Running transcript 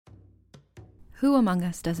Who among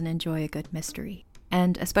us doesn't enjoy a good mystery?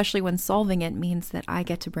 And especially when solving it means that I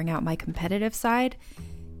get to bring out my competitive side,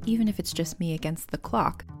 even if it's just me against the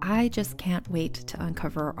clock. I just can't wait to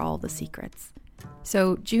uncover all the secrets.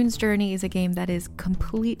 So June's Journey is a game that is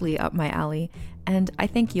completely up my alley, and I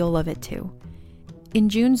think you'll love it too. In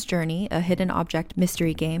June's Journey, a hidden object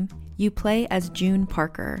mystery game, you play as June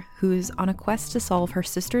Parker, who's on a quest to solve her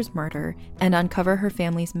sister's murder and uncover her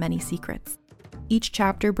family's many secrets. Each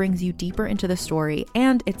chapter brings you deeper into the story,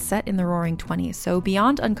 and it's set in the Roaring '20s, so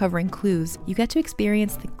beyond uncovering clues, you get to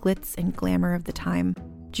experience the glitz and glamour of the time.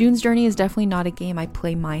 June's Journey is definitely not a game I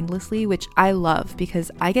play mindlessly, which I love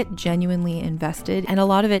because I get genuinely invested, and a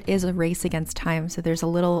lot of it is a race against time, so there's a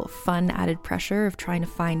little fun added pressure of trying to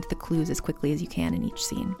find the clues as quickly as you can in each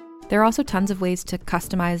scene. There are also tons of ways to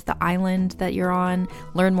customize the island that you're on,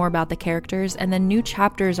 learn more about the characters, and then new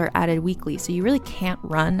chapters are added weekly, so you really can't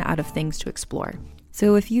run out of things to explore.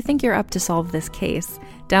 So if you think you're up to solve this case,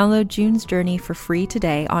 download June's Journey for free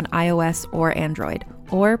today on iOS or Android,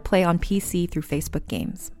 or play on PC through Facebook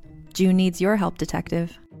Games. June needs your help,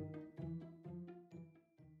 detective.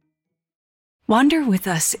 Wander with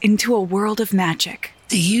us into a world of magic.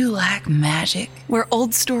 Do you like magic? Where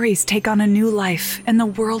old stories take on a new life and the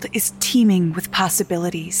world is teeming with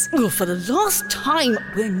possibilities. Oh, for the last time,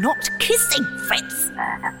 we're not kissing, Fritz.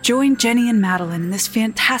 Join Jenny and Madeline in this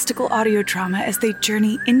fantastical audio drama as they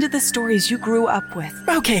journey into the stories you grew up with.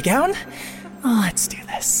 Okay, Gown. Let's do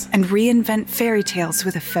this. And reinvent fairy tales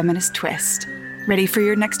with a feminist twist. Ready for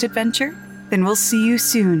your next adventure? Then we'll see you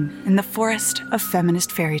soon in the forest of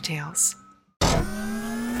feminist fairy tales.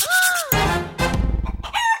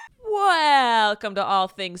 Welcome to All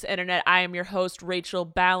Things Internet. I am your host, Rachel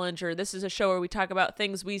Ballinger. This is a show where we talk about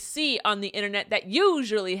things we see on the internet that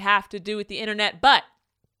usually have to do with the internet, but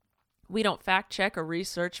we don't fact check or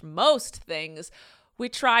research most things. We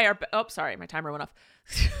try our oh, sorry, my timer went off.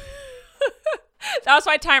 That was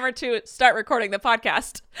my timer to start recording the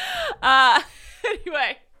podcast.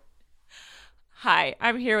 Anyway. Hi,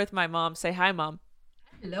 I'm here with my mom. Say hi, Mom.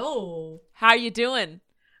 Hello. How you doing?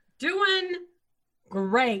 Doing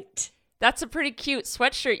great. That's a pretty cute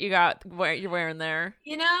sweatshirt you're wearing there.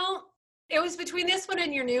 You know, it was between this one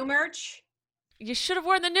and your new merch. You should have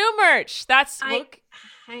worn the new merch.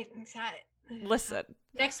 Listen.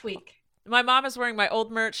 Next week. My mom is wearing my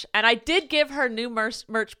old merch, and I did give her new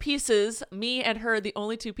merch pieces. Me and her, the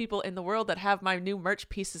only two people in the world that have my new merch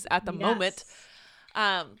pieces at the moment.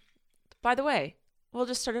 By the way, we'll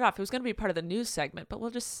just start it off. It was going to be part of the news segment, but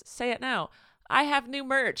we'll just say it now. I have new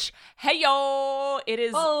merch. Hey, yo!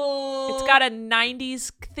 It's got a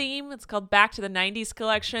 90s theme. It's called Back to the 90s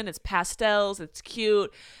collection. It's pastels. It's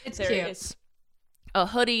cute. There is a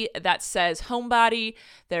hoodie that says homebody.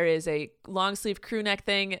 There is a long sleeve crew neck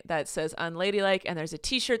thing that says unladylike. And there's a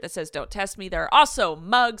t-shirt that says don't test me. There are also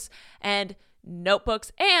mugs and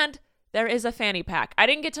notebooks. And there is a fanny pack. I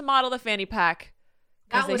didn't get to model the fanny pack.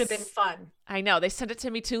 That would have been fun. I know. They sent it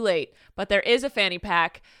to me too late. But there is a fanny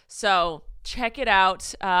pack. So check it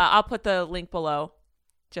out. I'll put the link below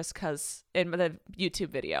just because in the YouTube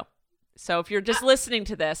video. So if you're just listening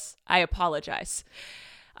to this, I apologize.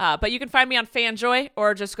 But you can find me on Fanjoy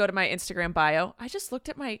or just go to my Instagram bio. I just looked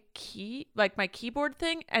at my my keyboard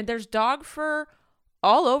thing, and there's dog fur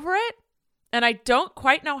all over it. And I don't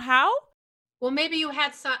quite know how. Well, maybe you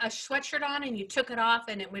had a sweatshirt on and you took it off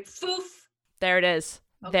and it went foof. There it is.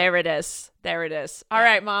 Okay. There it is. All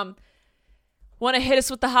right, Mom. Want to hit us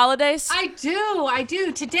with the holidays? I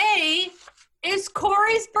do. Today is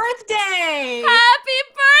Corey's birthday. Happy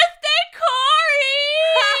birthday, Corey!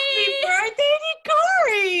 Happy birthday to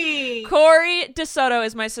Corey! Corey DeSoto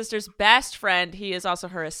is my sister's best friend. He is also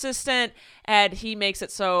her assistant, and he makes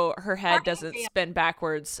it so her head doesn't spin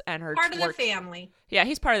backwards and her part of the family. Yeah,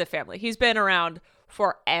 he's part of the family. He's been around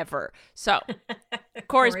forever. So,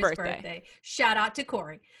 Corey's birthday. Shout out to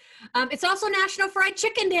Corey. It's also National Fried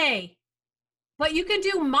Chicken Day. But you can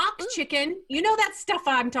do mock chicken. You know that stuff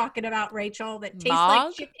I'm talking about, Rachel, that tastes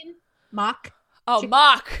like chicken? Mock. Oh, chicken.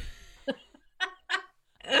 mock.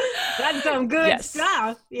 That's some good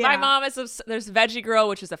stuff. Yeah. My mom there's Veggie Grill,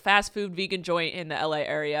 which is a fast food vegan joint in the LA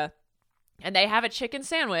area. And they have a chicken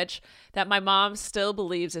sandwich that my mom still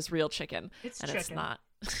believes is real chicken. It's not.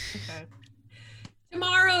 Okay.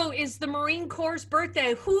 Tomorrow is the Marine Corps'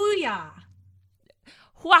 birthday. Hoo-yah.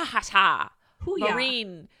 Hoo-ha-ha. Hoo-yah.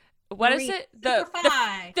 Marine. What is it?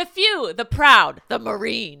 The few, the proud, the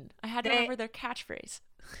Marine. I had to remember their catchphrase.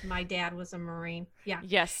 My dad was a Marine. Yeah.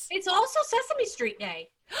 Yes. It's also Sesame Street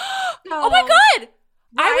Day. Oh my God. Right?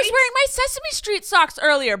 I was wearing my Sesame Street socks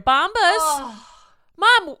earlier. Bombas. Oh.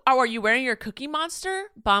 Mom, are you wearing your Cookie Monster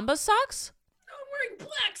Bombas socks? I'm wearing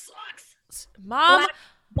black socks. Mom,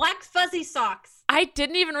 Black fuzzy socks. I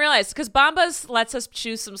didn't even realize because Bombas lets us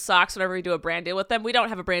choose some socks whenever we do a brand deal with them. We don't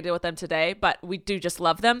have a brand deal with them today, but we do just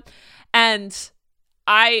love them. And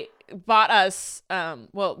I bought us,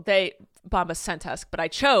 Bombas sent us, but I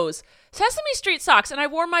chose Sesame Street socks, and I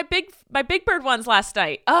wore my Big Bird ones last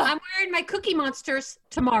night. Ugh. I'm wearing my Cookie Monsters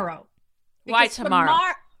tomorrow. Why tomorrow?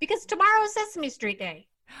 Because tomorrow is Sesame Street Day.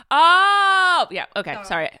 Oh, yeah. Okay. So,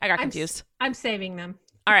 Sorry. I got confused. I'm saving them.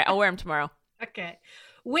 All right. I'll wear them tomorrow. Okay.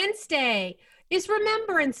 Wednesday is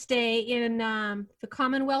Remembrance Day in the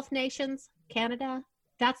Commonwealth nations, Canada.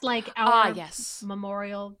 That's like our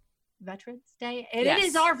Memorial Veterans Day. And it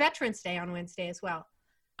is our Veterans Day on Wednesday as well.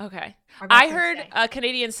 Okay. I heard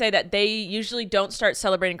Canadians say that they usually don't start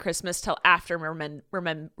celebrating Christmas till after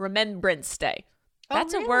Remembrance Day.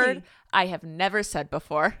 That's a word I have never said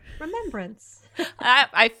before. Remembrance.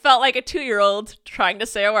 I felt like a 2-year-old trying to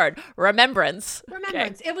say a word. Remembrance.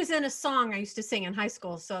 Remembrance. Okay. It was in a song I used to sing in high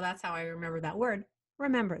school, so that's how I remember that word.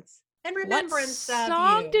 Remembrance. And remembrance what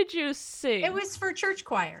song did you sing? It was for church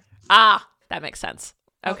choir. Ah, that makes sense.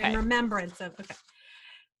 Okay. In remembrance of. Okay.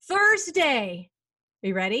 Thursday. Are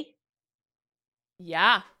you ready?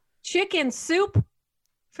 Yeah. Chicken soup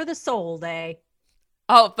for the soul day.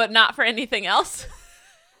 Oh, but not for anything else?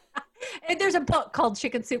 And there's a book called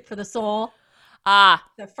Chicken Soup for the Soul. Ah.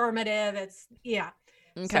 It's affirmative. It's, yeah.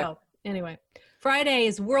 Okay. So, anyway. Friday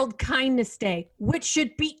is World Kindness Day, which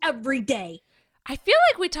should be every day. I feel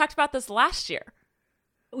like we talked about this last year.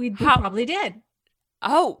 We probably did.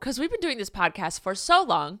 Oh, because we've been doing this podcast for so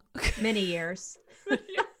long. Many years.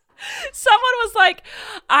 Someone was like,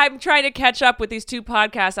 I'm trying to catch up with these 2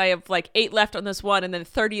 podcasts. I have like 8 left on this one and then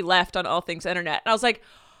 30 left on All Things Internet. And I was like,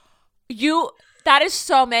 that is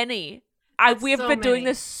so many. We have been doing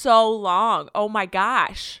this so long. Oh my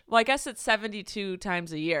gosh. Well, I guess it's 72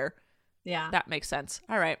 times a year. Yeah. That makes sense.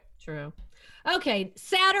 All right. True. Okay.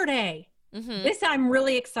 Saturday. Mm-hmm. This I'm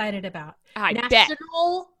really excited about.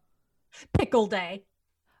 National Pickle Day.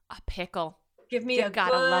 A pickle. Give me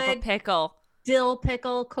gotta love a pickle. Dill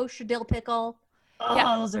pickle, kosher dill pickle. Oh,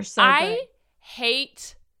 yeah. Those are so good. I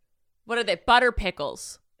hate, what are they? Butter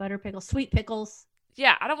pickles. Butter pickles, sweet pickles.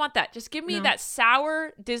 Yeah, I don't want that. Just give me that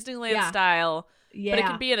sour Disneyland style. Yeah. But it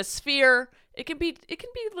can be in a sphere. It can be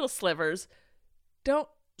little slivers. Dill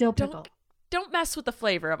pickle. Don't mess with the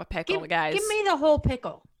flavor of a pickle, guys. Give me the whole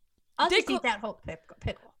pickle. I'll just eat that whole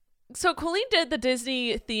pickle. So Colleen did the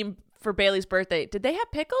Disney theme for Bailey's birthday. Did they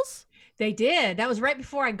have pickles? They did. That was right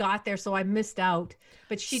before I got there, so I missed out.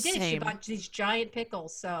 But she did. Same. She bought these giant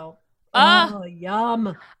pickles. So,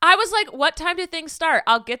 yum. I was like, "What time do things start?"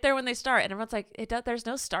 I'll get there when they start, and everyone's like, "There's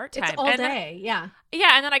no start time." It's all day. Yeah.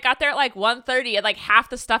 And then I got there at like 1:30, and like half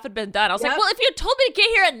the stuff had been done. I was like, "Well, if you had told me to get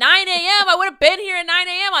here at 9 a.m., I would have been here at 9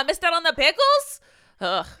 a.m. I missed out on the pickles."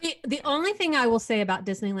 Ugh. The only thing I will say about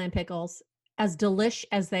Disneyland pickles, as delish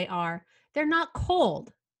as they are, they're not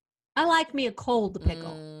cold. I like me a cold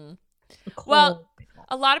pickle.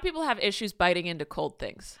 A lot of people have issues biting into cold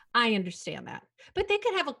things. I understand that. But they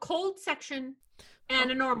could have a cold section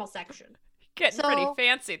and a normal section. Getting pretty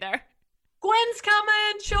fancy there. Gwen's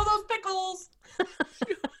coming. Show those pickles.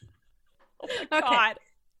 Oh my God.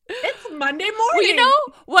 It's Monday morning. Well, you know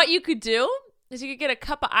what you could do? Is you could get a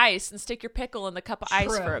cup of ice and stick your pickle in the cup of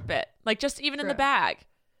ice for a bit. Like just even in the bag.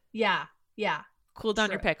 Yeah. Cool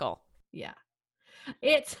down your pickle. Yeah.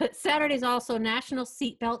 It's Saturday's also National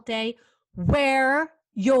Seatbelt Day. Wear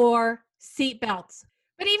your seatbelts.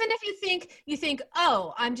 But even if you think,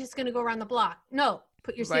 oh, I'm just going to go around the block. No,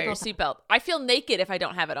 put your seatbelt. I feel naked if I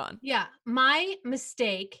don't have it on. Yeah. My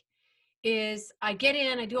mistake is I get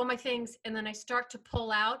in, I do all my things, and then I start to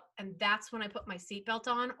pull out, and that's when I put my seatbelt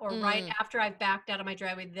on, or right after I've backed out of my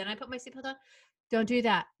driveway, then I put my seatbelt on. Don't do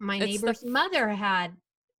that. My neighbor's mother had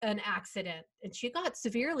an accident, and she got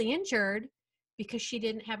severely injured because she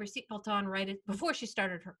didn't have her seatbelt on before she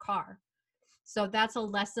started her car. So that's a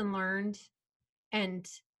lesson learned, and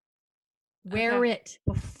wear it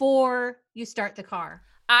before you start the car.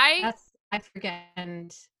 I forget, and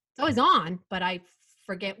it's always on, but I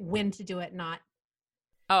forget when to do it.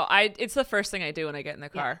 It's the first thing I do when I get in the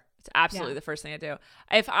car. Yeah. It's absolutely the first thing I do.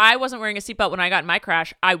 If I wasn't wearing a seatbelt when I got in my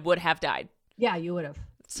crash, I would have died. Yeah, you would have.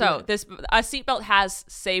 So a seatbelt has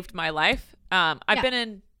saved my life. I've been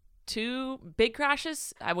in 2 big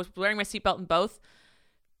crashes. I was wearing my seatbelt in both.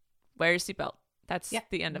 Wear your seatbelt. That's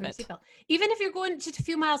the end of it. Seatbelt. Even if you're going just a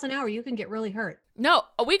few miles an hour, you can get really hurt. No,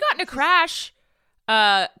 we got in a crash.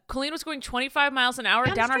 Colleen was going 25 miles an hour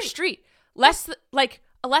down our street. Less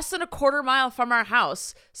than a quarter mile from our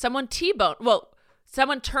house. Someone T-boned. Well,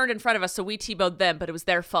 someone turned in front of us, so we T-boned them, but it was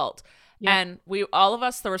their fault. Yep. And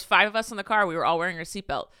there was 5 of us in the car. We were all wearing our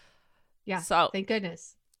seatbelt. Yeah. So thank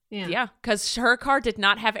goodness. Yeah. yeah, because her car did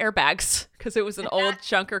not have airbags because it was an old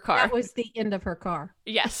junker car. That was the end of her car.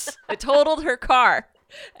 Yes, it totaled her car.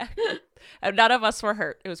 And none of us were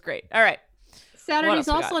hurt. It was great. All right. Saturday's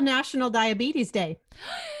else we also National Diabetes Day.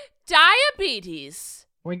 Diabetes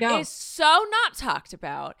We go. is so not talked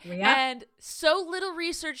about. Yeah. And so little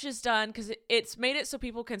research is done because it's made it so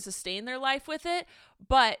people can sustain their life with it.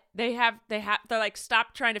 But they're like,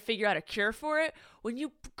 stop trying to figure out a cure for it when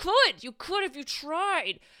you could if you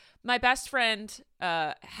tried. My best friend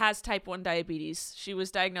has type 1 diabetes. She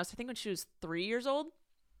was diagnosed, I think, when she was 3 years old.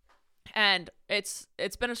 And it's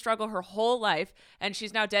been a struggle her whole life. And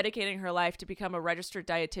she's now dedicating her life to become a registered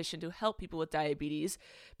dietitian to help people with diabetes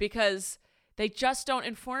because they just don't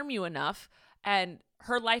inform you enough. And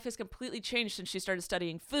her life has completely changed since she started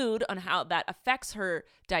studying food on how that affects her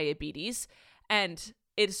diabetes. And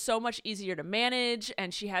it's so much easier to manage.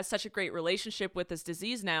 And she has such a great relationship with this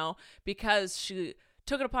disease now because she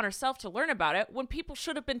took it upon herself to learn about it when people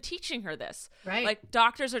should have been teaching her this. Right. Like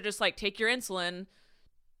doctors are just like, take your insulin,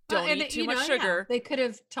 don't eat too much sugar. They could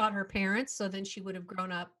have taught her parents, so then she would have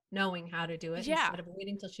grown up knowing how to do it instead of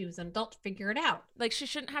waiting till she was an adult to figure it out. Like she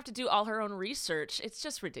shouldn't have to do all her own research. It's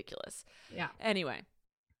just ridiculous. Yeah. Anyway.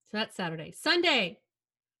 So that's Saturday. Sunday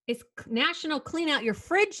is National Clean Out Your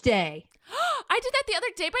Fridge Day. I did that the other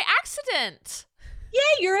day by accident. Yay,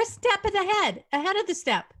 you're a step ahead of the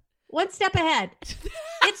step. One step ahead.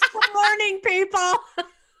 It's the morning, people.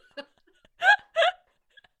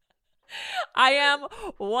 I am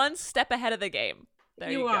one step ahead of the game. There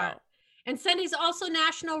you are. go. And Sunday's also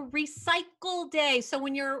National Recycle Day. So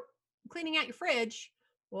when you're cleaning out your fridge,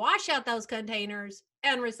 wash out those containers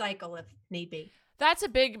and recycle if need be. That's a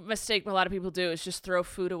big mistake a lot of people do is just throw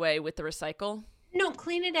food away with the recycle. No,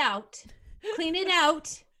 clean it out. Clean it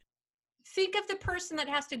out. Think of the person that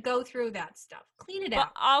has to go through that stuff. Clean it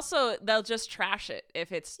out. But also, they'll just trash it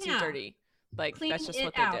if it's too dirty. Like, Clean that's just it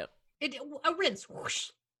what they out. do. A rinse, whoosh,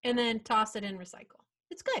 and then toss it in recycle.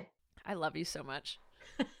 It's good. I love you so much.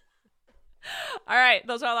 All right.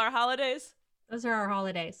 Those are all our holidays. Those are our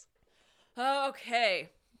holidays.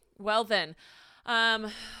 Okay. Well, then,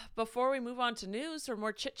 before we move on to news or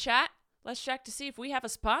more chit chat, let's check to see if we have a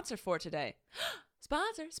sponsor for today.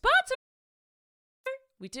 Sponsor.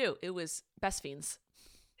 We do. It was Best Fiends.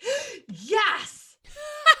 Yes.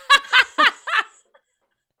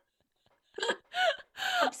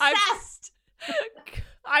 Obsessed.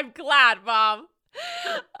 I'm glad, Mom.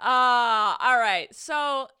 All right.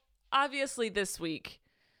 So obviously this week,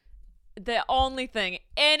 the only thing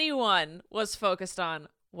anyone was focused on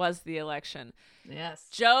was the election. Yes.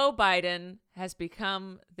 Joe Biden has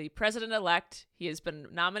become the president-elect. He has been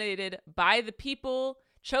nominated by the people,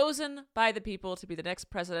 chosen by the people to be the next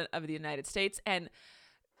president of the United States. And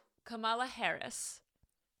Kamala Harris,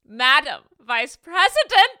 Madam Vice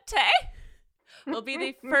Presidente, will be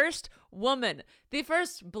the first woman, the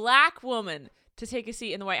first Black woman to take a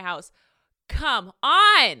seat in the White House. Come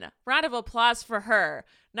on. Round of applause for her.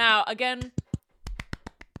 Now, again,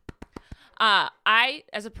 I,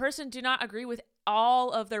 as a person, do not agree with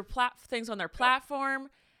all of their things on their platform.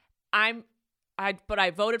 But I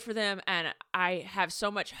voted for them, and I have so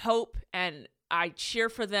much hope, and I cheer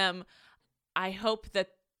for them. I hope that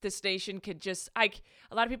this nation could just, a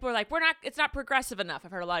lot of people are like, it's not progressive enough.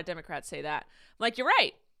 I've heard a lot of Democrats say that. I'm like, you're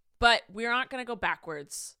right, but we're not going to go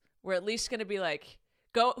backwards. We're at least going to be like,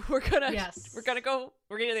 we're going to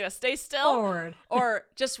either stay still Forward. or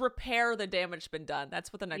just repair the damage been done.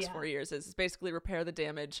 That's what the next 4 years is. It's basically repair the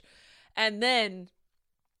damage. And then,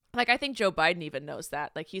 like, I think Joe Biden even knows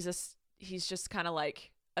that. Like, he's just kind of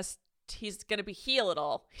like, he's going to heal it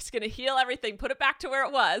all. He's going to heal everything, put it back to where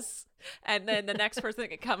it was. And then the next person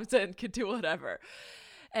that comes in can do whatever.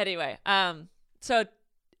 Anyway, so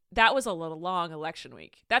that was a little long election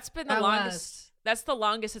week. That's been the longest. That's the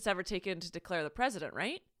longest it's ever taken to declare the president,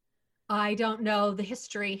 right? I don't know the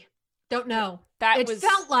history. Don't know. It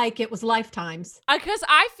felt like it was lifetimes. Because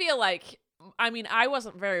I feel like, I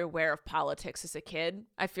wasn't very aware of politics as a kid.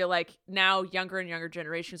 I feel like now younger and younger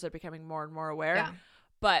generations are becoming more and more aware. Yeah.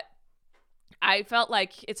 But I felt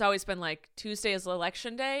like it's always been like Tuesday is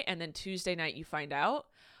election day and then Tuesday night you find out.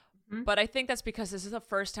 Mm-hmm. But I think that's because this is the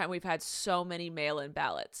first time we've had so many mail-in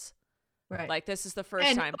ballots. Right. Like this is the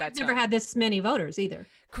first time that's never had this many voters either.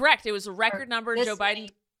 Correct. It was a record number. Joe Biden.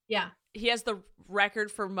 Yeah. He has the record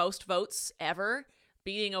for most votes ever,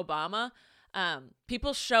 beating Obama.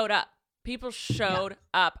 People showed up.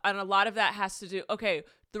 And a lot of that has to do,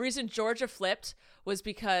 the reason Georgia flipped was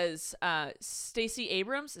because Stacey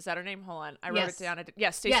Abrams, is that her name? Hold on. I wrote it down.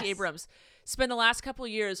 Stacey Abrams. spent the last couple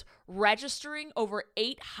of years registering over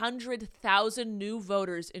 800,000 new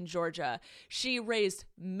voters in Georgia. She raised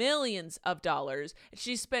millions of dollars.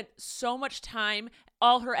 She spent so much time,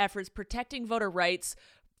 all her efforts protecting voter rights,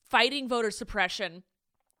 fighting voter suppression.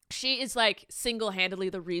 She is like single-handedly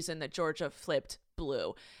the reason that Georgia flipped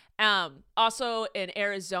blue. Also in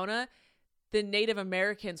Arizona, the Native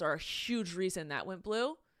Americans are a huge reason that went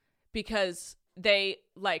blue, because they,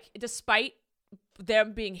 like, despite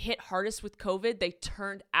them being hit hardest with COVID, they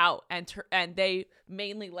turned out and they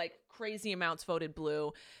mainly, like, crazy amounts voted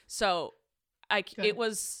blue. So it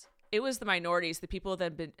was the minorities, the people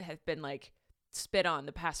that have been like spit on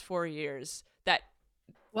the past 4 years that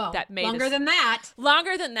made longer than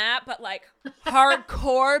that, but like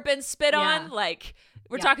hardcore been spit on. Like,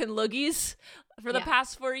 we're talking loogies for the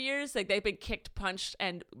past 4 years. Like, they've been kicked, punched,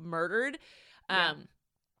 and murdered.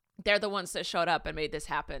 They're the ones that showed up and made this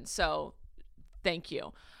happen. So thank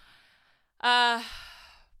you. But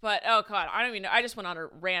oh God, I don't even know. I just went on a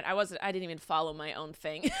rant. I didn't even follow my own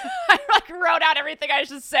thing. I like wrote out everything I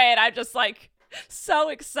should say, and I'm just like so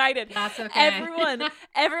excited. That's okay.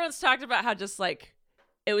 Everyone's talked about how just like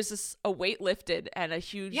it was just a weight lifted and a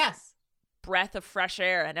huge breath of fresh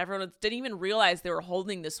air, and everyone didn't even realize they were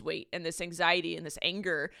holding this weight and this anxiety and this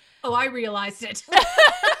anger. Oh, I realized it.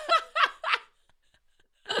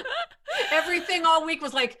 Everything all week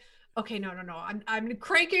was like, okay, no. I'm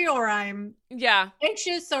cranky, or I'm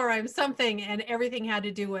anxious, or I'm something, and everything had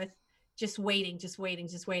to do with just waiting.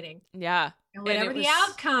 Yeah. And whatever the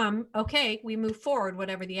outcome, okay, we move forward,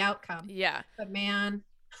 whatever the outcome. Yeah. But man.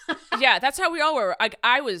 Yeah, that's how we all were. Like,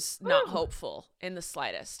 I was not hopeful in the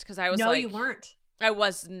slightest, because I was no, you weren't. I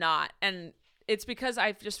was not. And it's because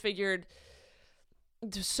I've just figured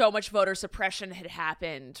so much voter suppression had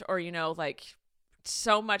happened, or, you know, like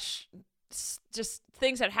so much just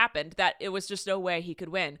things had happened that it was just no way he could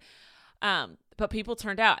win. But people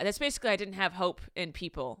turned out. And that's basically, I didn't have hope in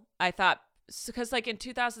people. I thought, because like in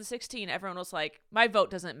 2016, everyone was like, my vote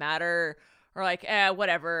doesn't matter, or like,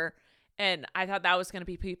 whatever. And I thought that was going to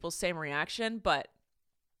be people's same reaction, but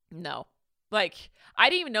no. Like, I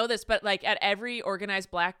didn't even know this, but like at every organized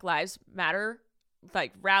Black Lives Matter,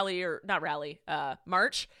 like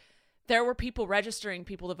march, there were people registering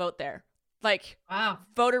people to vote there. Like, wow.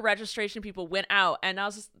 Voter registration people went out, and I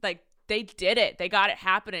was just like, they did it. They got it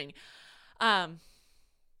happening.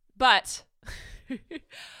 But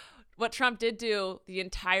what Trump did do the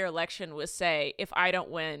entire election was say, if I don't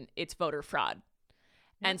win, it's voter fraud.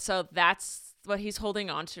 And so that's what he's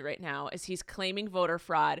holding on to right now, is he's claiming voter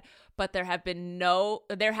fraud. But there have been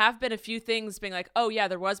a few things being like, oh yeah,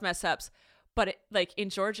 there was mess ups. But like in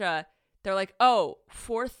Georgia, they're like, oh,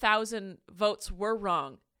 4,000 votes were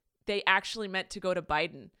wrong. They actually meant to go to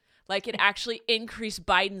Biden. Like, it actually increased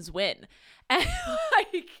Biden's win. And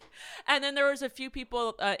and then there was a few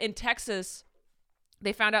people in Texas.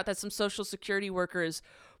 They found out that some Social Security workers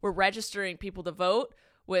were registering people to vote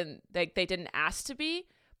when they didn't ask to be,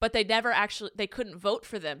 but they couldn't vote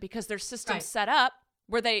for them because their system's set up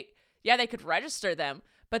where they could register them,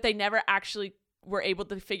 but they never actually were able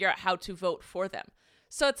to figure out how to vote for them.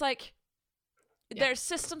 So it's like there's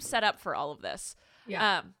systems set up for all of this.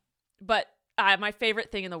 Yeah. But my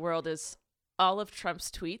favorite thing in the world is all of Trump's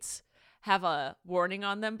tweets have a warning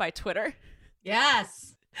on them by Twitter.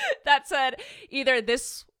 Yes. That said, either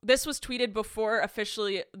this was tweeted before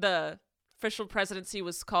the official presidency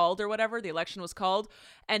was called or whatever, the election was called.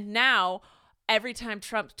 And now every time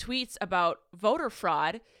Trump tweets about voter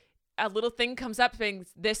fraud, a little thing comes up saying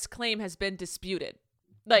this claim has been disputed.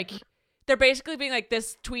 Like, they're basically being like,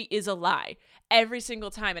 this tweet is a lie every single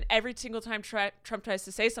time. And every single time Trump tries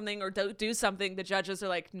to say something or do something, the judges are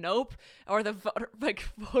like, nope. Or the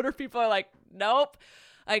voter people are like, nope.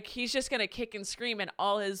 Like, he's just going to kick and scream, and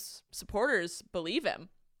all his supporters believe him.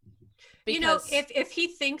 Because, you know, if he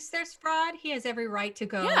thinks there's fraud, he has every right to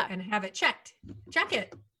go and have it checked. Check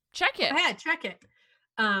it. Go ahead, check it.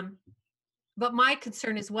 But my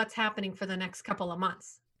concern is what's happening for the next couple of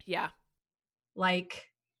months. Yeah. Like,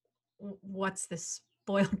 what's this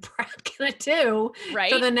spoiled brat gonna do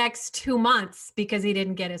for the next 2 months because he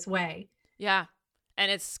didn't get his way? Yeah.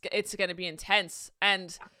 And it's gonna be intense.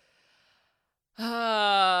 And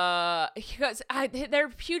because their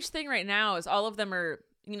huge thing right now is all of them are,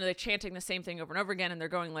 you know, they're chanting the same thing over and over again, and they're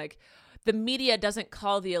going like, the media doesn't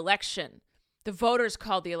call the election, the voters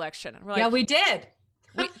called the election. And we're like, yeah, we did.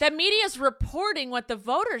 The media's reporting what the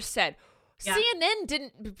voters said. Yeah. CNN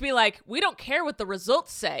didn't be like, we don't care what the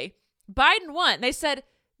results say. Biden won. They said,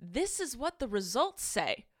 this is what the results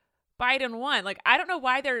say. Biden won. Like, I don't know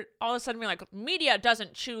why they're all of a sudden being like, media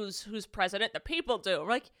doesn't choose who's president, the people do. We're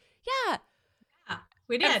like, yeah.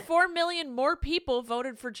 We did. And 4 million more people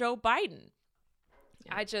voted for Joe Biden.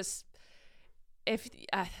 Yeah.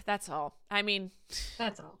 That's all. I mean,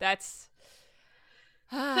 That's all. that's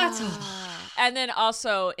That's all. And then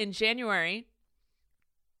also in January,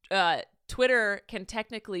 Twitter can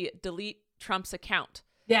technically delete Trump's account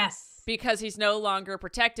Yes. because he's no longer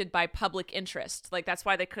protected by public interest. Like, that's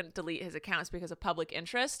why they couldn't delete his accounts, because of public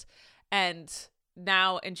interest. And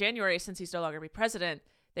now in January, since he's no longer be president,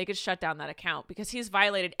 they could shut down that account because he's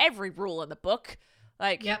violated every rule in the book.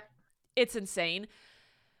 Like, Yep. it's insane.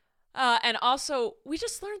 And also, we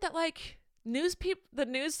just learned that like the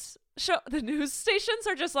news stations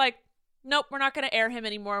are just like, nope, we're not going to air him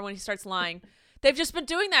anymore when he starts lying. They've just been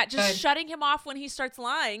doing that, just Good. shutting him off when he starts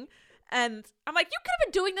lying. And I'm like, you could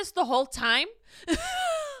have been doing this the whole time.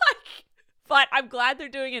 But I'm glad they're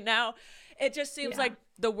doing it now. It just seems like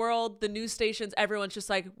the world, the news stations, everyone's just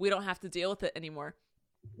like, we don't have to deal with it anymore.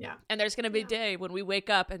 Yeah. And there's going to be a day when we wake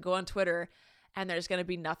up and go on Twitter and there's going to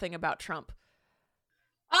be nothing about Trump.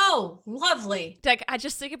 Oh, lovely. Like, I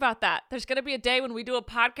just think about that. There's going to be a day when we do a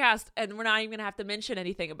podcast and we're not even going to have to mention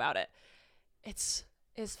anything about it. It's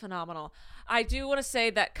phenomenal. I do want to say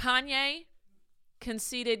that Kanye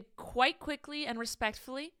conceded quite quickly and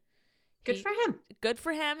respectfully. Good for him. Good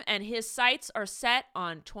for him. And his sights are set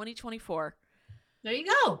on 2024. There you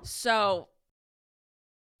go. So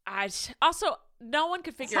no one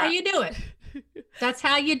could figure That's how out. you do it. That's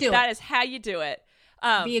how you do That it. is how you do it.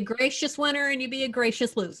 Be a gracious winner and you be a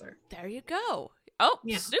gracious loser. There you go. Oh,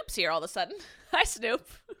 Yeah. Snoop's here all of a sudden. Hi, Snoop.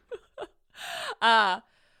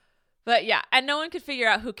 But yeah, and no one could figure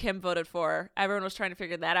out who Kim voted for. Everyone was trying to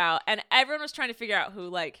figure that out. And everyone was trying to figure out who,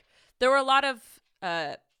 like, there were a lot of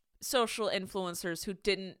social influencers who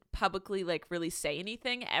didn't publicly, like, really say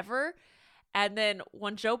anything ever. And then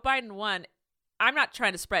when Joe Biden won, I'm not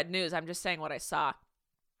trying to spread news. I'm just saying what I saw.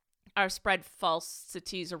 Or spread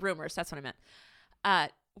falsities or rumors. That's what I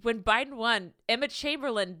meant. When Biden won, Emma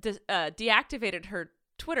Chamberlain deactivated her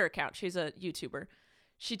Twitter account. She's a YouTuber.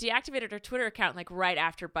 She deactivated her Twitter account like right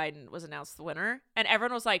after Biden was announced the winner. And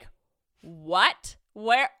everyone was like, what?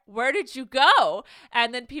 Where did you go?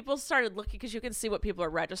 And then people started looking because you can see what people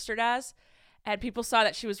are registered as. And people saw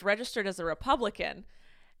that she was registered as a Republican.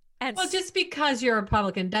 And Well, just because you're a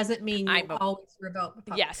Republican doesn't mean you always vote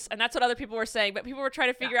Republican. yes, and that's what other people were saying. But people were trying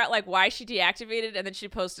to figure out like why she deactivated, and then she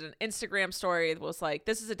posted an Instagram story that was like,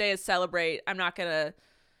 "This is a day to celebrate. I'm not gonna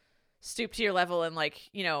stoop to your level and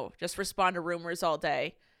like just respond to rumors all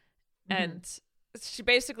day." Mm-hmm. And she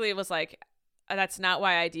basically was like, "That's not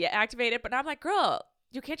why I deactivated." But I'm like, "Girl,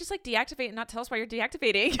 you can't just like deactivate and not tell us why you're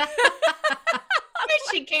deactivating." Yes,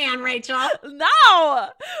 she can, Rachel. No.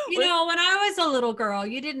 When I was a little girl,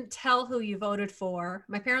 you didn't tell who you voted for.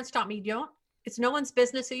 My parents taught me it's no one's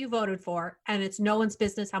business who you voted for, and it's no one's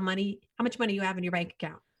business how much money you have in your bank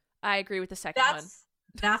account. I agree with the second one.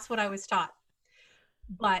 That's what I was taught.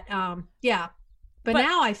 But yeah. But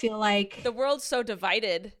now I feel like the world's so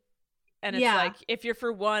divided. And it's Yeah. like, if you're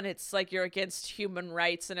for one, it's like you're against human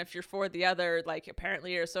rights. And if you're for the other, like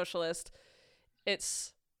apparently you're a socialist.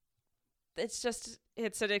 It's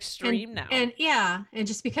an extreme now. And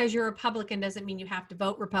just because you're a Republican doesn't mean you have to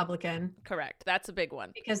vote Republican, Correct. That's a big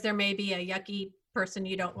one. because there may be a yucky person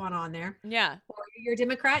you don't want on there. Yeah. Or you're a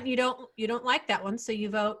Democrat and you don't like that one, so you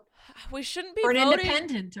vote We shouldn't be for an voting.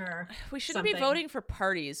 independent or We shouldn't be something. voting for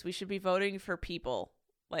parties. We should be voting for people.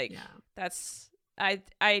 Like Yeah. that's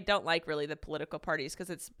I don't like really the political parties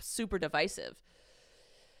because it's super divisive.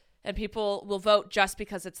 And people will vote just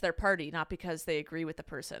because it's their party, not because they agree with the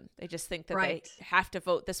person. They just think that Right. they have to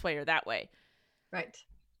vote this way or that way. Right.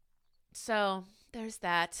 So there's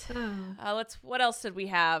that. Oh. What else did we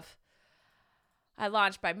have? I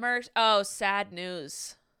launched by merch. Oh, sad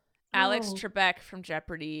news. Alex Oh. Trebek from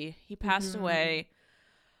Jeopardy. He passed Mhm. away.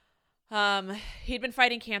 He'd been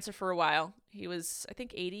fighting cancer for a while. He was, I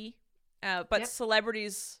think, 80. But Yep.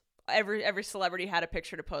 celebrities, every celebrity had a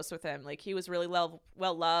picture to post with him. Like, he was really well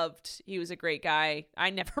loved. He was a great guy.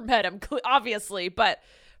 I never met him, obviously, but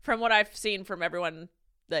from what I've seen from everyone,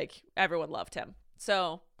 like, everyone loved him.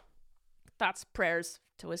 So thoughts, prayers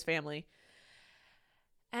to his family.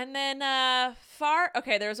 And then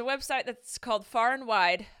there's a website that's called Far and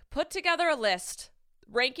Wide, put together a list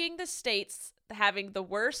ranking the states having the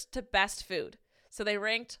worst to best food. So they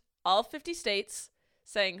ranked all 50 states,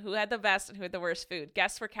 saying who had the best and who had the worst food.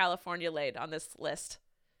 Guess where California laid on this list?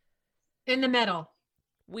 In the middle.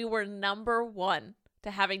 We were number 1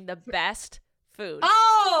 to having the best food.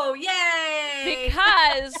 Oh, yay!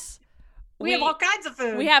 Because we have all kinds of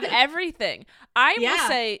food. we have everything. I will Yeah.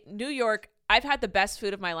 say New York, I've had the best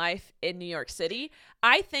food of my life in New York City.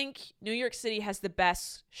 I think New York City has the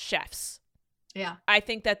best chefs. Yeah. I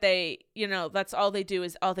think that they, that's all they do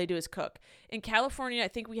is cook. In California, I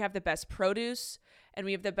think we have the best produce, and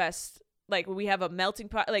we have the best, like, we have a melting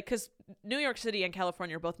pot, like, because New York City and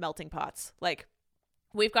California are both melting pots. Like,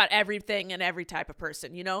 we've got everything and every type of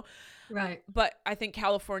person, Right. But I think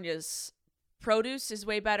California's produce is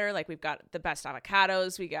way better. Like, we've got the best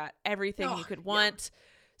avocados. We got everything you could want. Yeah.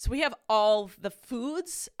 So we have all the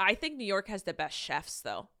foods. I think New York has the best chefs,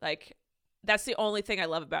 though. Like, that's the only thing I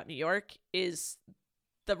love about New York is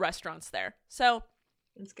the restaurants there. So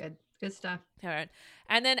it's good. Good stuff. All right.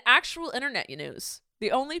 And then actual internet news. The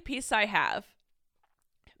only piece I have,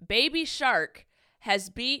 Baby Shark has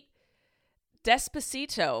beat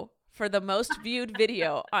Despacito for the most viewed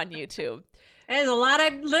video on YouTube. There's a lot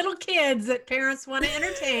of little kids that parents want to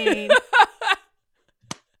entertain.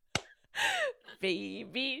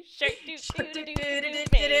 Baby Shark. Baby Shark.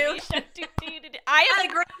 I am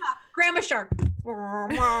Grandma Shark. Is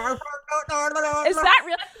that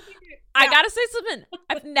real? Yeah. I gotta say something.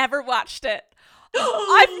 I've never watched it.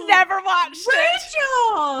 I've never watched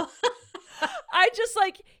Rachel! it. I just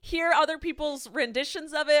hear other people's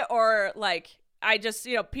renditions of it, or I just,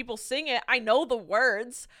 people sing it. I know the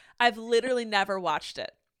words. I've literally never watched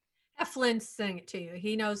it. Have Flynn sing it to you.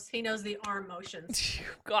 He knows the arm motions.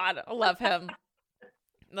 God, I love him.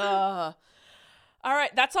 All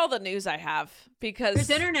right, that's all the news I have, because there's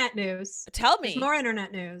internet news. Tell me. There's more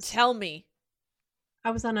internet news. Tell me. I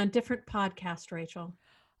was on a different podcast, Rachel.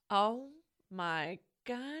 Oh my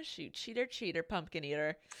gosh, you cheater, pumpkin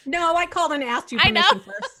eater. No, I called and asked you permission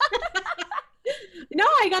first. No,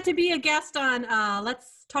 I got to be a guest on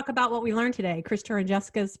Let's Talk About What We Learned Today, Krista and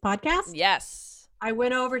Jessica's podcast. Yes. I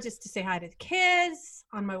went over just to say hi to the kids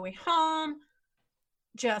on my way home.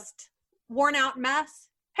 Just worn out mess.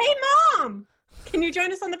 Hey, Mom, can you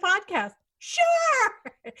join us on the podcast? Sure.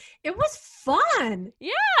 It was fun.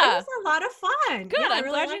 Yeah. It was a lot of fun. Good. Yeah, I'm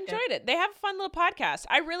glad you enjoyed it. They have a fun little podcast.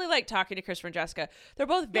 I really like talking to Christopher and Jessica. They're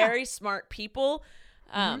both very smart people.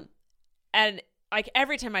 And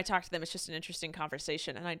every time I talk to them, it's just an interesting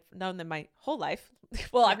conversation. And I've known them my whole life.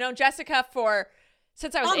 Well, I've known Jessica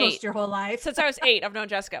since I was almost 8. Your whole life. Since I was 8, I've known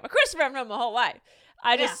Jessica. But Christopher, I've known my whole life.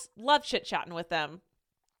 I just love chit-chatting with them.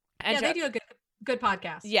 And they do a good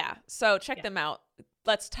podcast. Yeah. So check them out.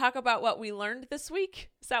 Let's talk about what we learned this week.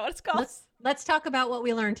 Is that what it's called? Let's talk about what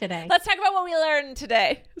we learned today. Let's talk about what we learned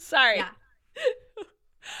today. Sorry. Yeah.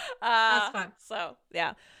 That's fun. So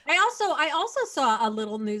yeah. I also saw a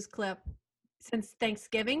little news clip since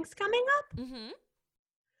Thanksgiving's coming up,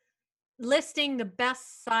 listing the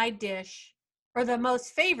best side dish or the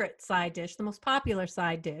most favorite side dish, the most popular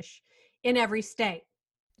side dish in every state.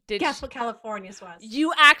 Guess what California's was?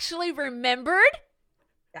 You actually remembered?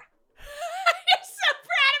 Yeah. You're so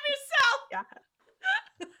proud of yourself.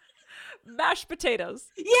 Yeah. Mashed potatoes.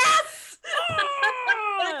 Yes.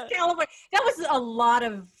 That's California. That was a lot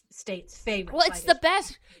of states' favorite. Well, it's the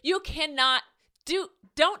best. You cannot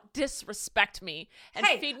don't disrespect me and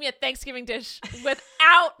feed me a Thanksgiving dish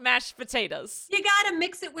without mashed potatoes. You gotta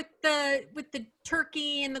mix it with the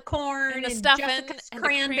turkey and the corn and the stuffing and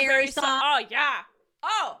cranberry sauce. Oh yeah.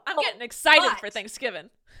 Oh, I'm getting excited for Thanksgiving.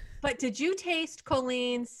 But did you taste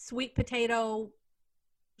Colleen's sweet potato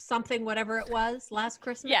something, whatever it was, last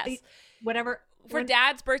Christmas? Yes. Whatever. For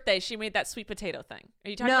Dad's birthday, she made that sweet potato thing. Are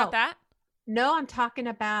you talking about that? No, I'm talking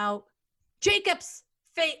about Jacob's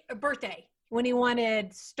birthday when he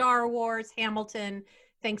wanted Star Wars Hamilton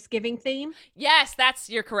Thanksgiving theme. Yes,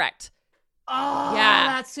 you're correct. Oh,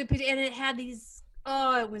 yeah. That's sweet potato. And it had these.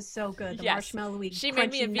 Oh, it was so good. The marshmallowy. She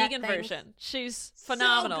made me a vegan version. She's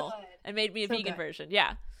phenomenal and made me a vegan version.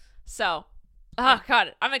 Yeah. So,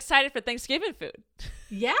 God, I'm excited for Thanksgiving food.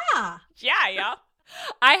 Yeah. Yeah.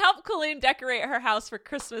 I helped Colleen decorate her house for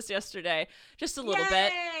Christmas yesterday, just a little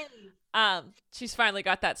bit. She's finally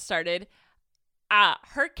got that started.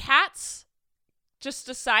 Her cats just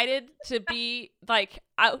decided to be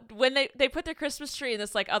when they put their Christmas tree in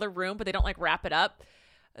this other room, but they don't wrap it up.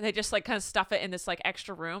 They just kind of stuff it in this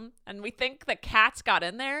extra room. And we think the cats got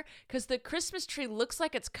in there because the Christmas tree looks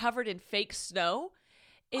like it's covered in fake snow.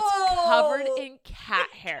 It's covered in cat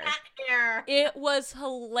hair. It was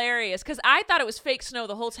hilarious because I thought it was fake snow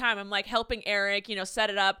the whole time. I'm helping Eric, set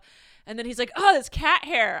it up. And then he's like, oh, it's cat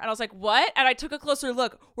hair. And I was like, what? And I took a closer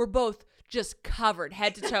look. We're both just covered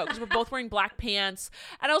head to toe because we're both wearing black pants.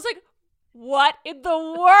 And I was like, what in the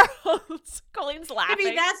world? Colleen's laughing.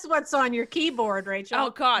 Maybe that's what's on your keyboard, Rachel. Oh,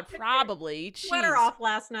 God, probably. Sweater off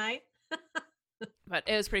last night. But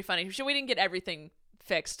it was pretty funny. We didn't get everything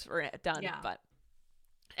fixed or done. Yeah.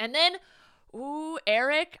 And then,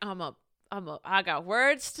 Eric, I got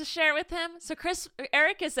words to share with him. So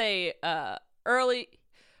Eric is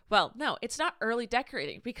Well, no, it's not early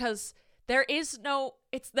decorating because there's no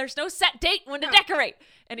set date when to decorate.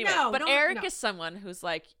 Anyway, but Eric is someone who's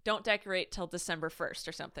like, don't decorate till December 1st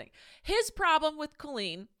or something. His problem with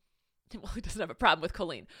Colleen, well, he doesn't have a problem with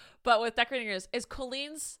Colleen, but with decorating is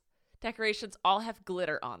Colleen's decorations all have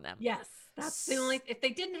glitter on them. Yes. That's the only, if they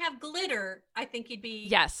didn't have glitter, I think he'd be.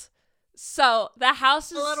 Yes. So the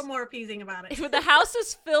house is a little more appeasing about it. When the house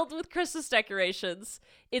is filled with Christmas decorations,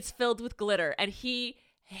 it's filled with glitter, and he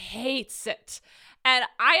hates it. And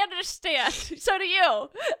I understand. So do you.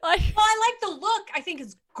 Like, well, I like the look. I think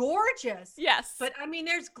it's gorgeous. Yes. But I mean,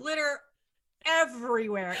 there's glitter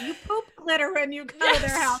everywhere. You poop glitter when you go to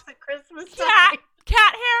their house at Christmas time.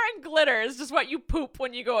 Cat hair and glitter is just what you poop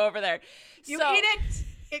when you go over there. You eat it,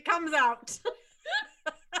 it comes out.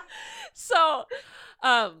 So,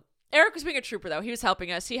 Eric was being a trooper, though. He was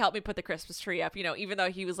helping us. He helped me put the Christmas tree up, even though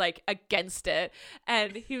he was, like, against it.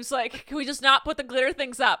 And he was like, can we just not put the glitter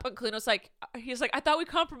things up? And Colleen was like, I thought we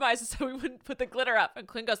compromised so we wouldn't put the glitter up. And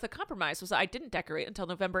Colleen goes, the compromise was that I didn't decorate until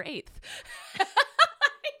November 8th.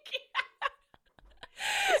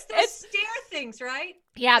 It's those stair things, right?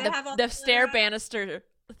 Yeah, the stair banister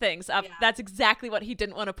things up. Yeah. That's exactly what he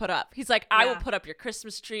didn't want to put up. He's like, I will put up your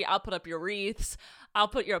Christmas tree. I'll put up your wreaths. I'll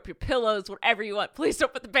put up your pillows, whatever you want. Please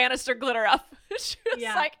don't put the banister glitter up. She was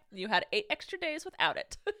like, you had 8 extra days without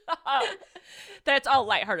it. That's all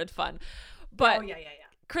lighthearted fun. But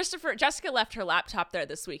Jessica left her laptop there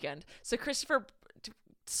this weekend. So Christopher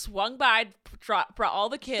swung by, brought all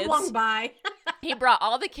the kids. He brought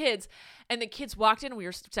all the kids, and the kids walked in, and we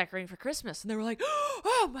were decorating for Christmas. And they were like,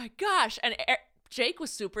 oh my gosh. And Jake was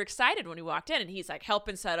super excited when he walked in, and he's like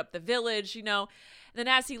helping set up the village, And then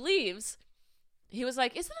as he leaves, he was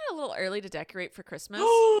like, isn't it a little early to decorate for Christmas? And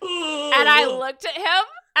I looked at him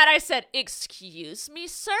and I said, excuse me,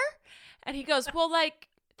 sir? And he goes, well, like,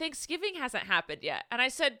 Thanksgiving hasn't happened yet. And I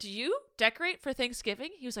said, do you decorate for Thanksgiving?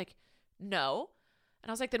 He was like, no. And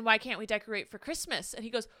I was like, then why can't we decorate for Christmas? And he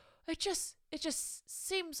goes, it just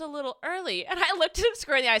seems a little early. And I looked at him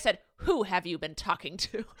square in the eye. I said, who have you been talking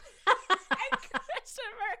to? And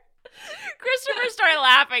Christopher started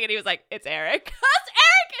laughing, and he was like, it's Eric.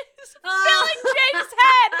 Eric is filling Jake's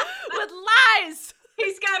head with lies.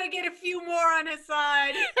 He's got to get a few more on his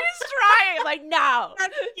side. He's trying, like, no.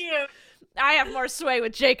 That's cute. I have more sway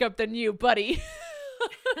with Jacob than you, buddy.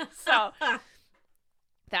 So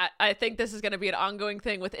I think this is going to be an ongoing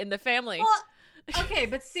thing within the family. Well, okay,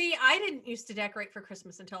 but see, I didn't used to decorate for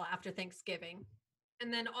Christmas until after Thanksgiving.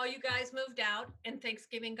 And then all you guys moved out, and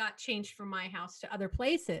Thanksgiving got changed from my house to other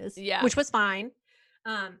places, which was fine.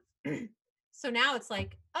 So now it's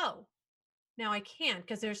like, oh, now I can,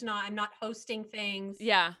 because I'm not hosting things.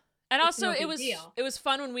 Yeah. And also it was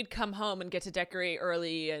fun when we'd come home and get to decorate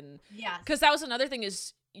early. And because that was another thing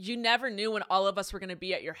is you never knew when all of us were going to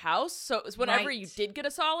be at your house. So it was whenever you did get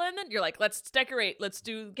us all in, then you're like, let's decorate. Let's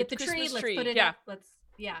get the Christmas tree. Let's put it up.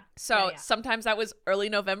 So sometimes that was early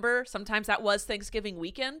November. Sometimes that was Thanksgiving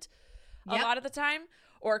weekend a lot of the time,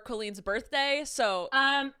 or Colleen's birthday. So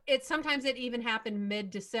sometimes it even happened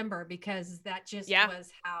mid-December because that just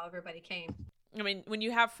was how everybody came. I mean, when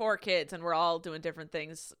you have 4 kids and we're all doing different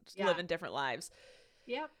things, living different lives.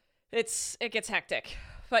 Yep. It gets hectic.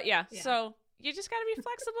 But so you just got to be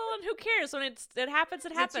flexible, and who cares when it happens,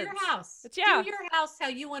 it happens. It's your house. Do your house how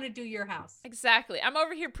you want to do your house. Exactly. I'm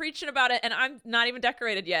over here preaching about it, and I'm not even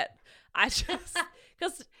decorated yet. I just,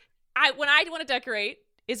 because when I want to decorate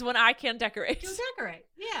is when I can decorate. You'll decorate.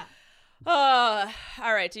 Yeah.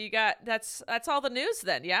 All right. Do you got, that's all the news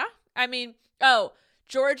then. Yeah. I mean,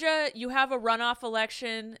 Georgia, you have a runoff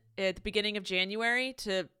election at the beginning of January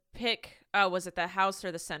to pick, was it the House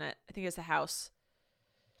or the Senate? I think it's the House.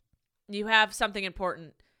 You have something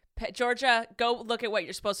important. Georgia, go look at what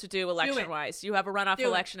you're supposed to do election-wise. You have a runoff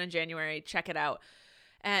election in January. Check it out.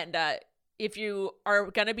 And if you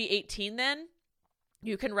are going to be 18 then,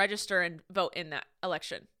 you can register and vote in that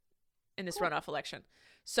election, in this runoff election.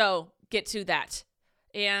 So get to that.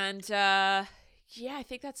 And I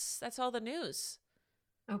think that's all the news.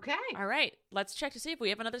 Okay. All right. Let's check to see if we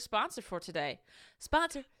have another sponsor for today.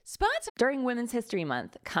 Sponsor. During Women's History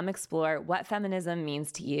Month, come explore what feminism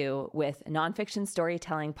means to you with nonfiction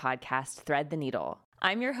storytelling podcast Thread the Needle.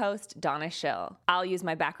 I'm your host, Donna Schill. I'll use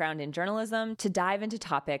my background in journalism to dive into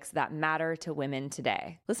topics that matter to women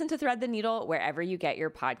today. Listen to Thread the Needle wherever you get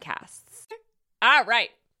your podcasts. All right.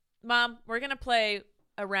 Mom, we're going to play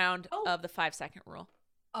a round of the 5-second rule.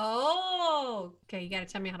 Oh, okay. You got to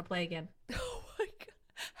tell me how to play again. Oh my God.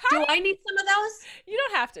 Do I need some of those? You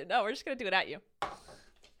don't have to. No, we're just going to do it at you.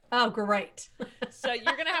 Oh, great. So you're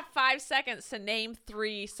going to have 5 seconds to name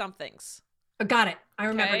 3 somethings. Got it. I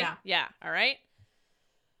remember now. Yeah. All right.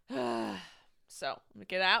 So, let me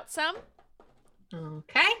get out some.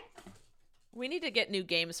 Okay. We need to get new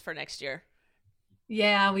games for next year.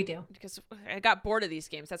 Yeah, we do. Because I got bored of these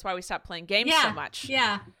games. That's why we stopped playing games so much.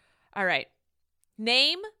 Yeah. All right.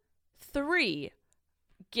 Name 3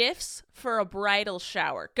 gifts for a bridal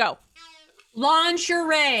shower. Go.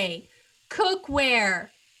 Lingerie, cookware,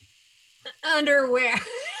 underwear.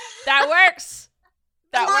 That works.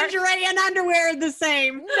 That works. Lingerie and underwear are the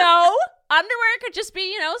same. No. Underwear could just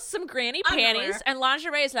be, some granny Underwear. panties. And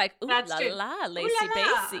lingerie is like, ooh That's la true. la, Ooh lacy la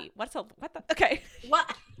la. bacy. What the? Okay.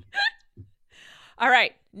 What? All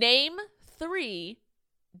right. Name 3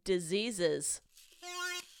 diseases.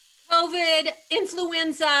 COVID,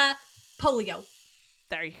 influenza, polio.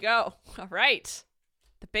 There you go. All right.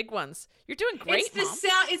 The big ones. You're doing great, It's the Mom.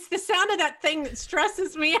 sound. It's the sound of that thing that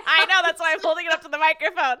stresses me out. I know. That's why I'm holding it up to the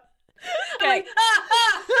microphone. I'm Okay. like,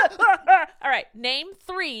 ah. All right. Name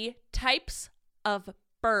 3 types of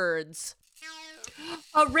birds.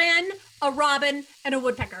 A wren, a robin, and a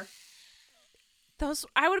woodpecker. Those,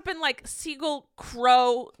 I would have been like seagull,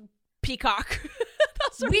 crow, peacock.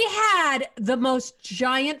 Those are- We had the most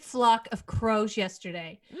giant flock of crows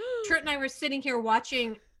yesterday. Trent and I were sitting here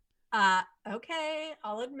watching. Okay,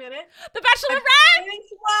 I'll admit it. The Bachelorette. I didn't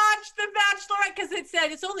watch The Bachelorette because it said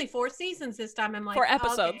it's only 4 seasons this time. I'm like, 4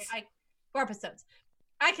 episodes. Okay, 4 episodes.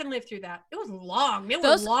 I can live through that. It was long. It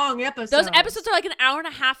Those- was long episodes. Those episodes are like an hour and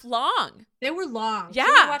a half long. They were long. Yeah.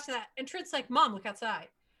 So we watched that. And Trent's like, Mom, look outside.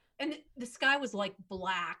 And the sky was like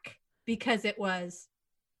black because it was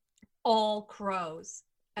all crows.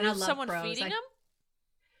 And I Was love someone crows. feeding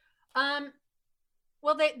them?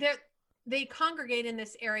 Well, they congregate in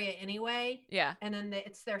this area anyway. Yeah. And then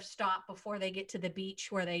it's their stop before they get to the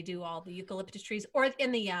beach where they do all the eucalyptus trees or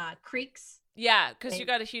in the creeks. Yeah, because They- you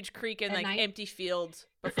got a huge creek and at like night. empty field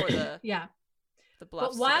before the Yeah.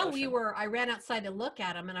 bluffs. But while I ran outside to look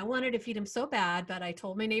at them and I wanted to feed them so bad, but I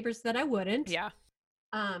told my neighbors that I wouldn't. Yeah.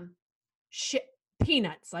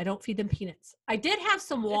 Peanuts. I don't feed them peanuts. I did have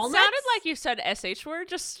some walnuts. It sounded like you said SH word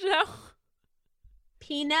just now.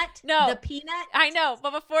 Peanut. No. The peanut. I know,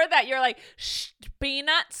 but before that you're like, shh,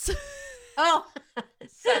 peanuts. Oh.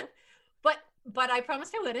 But I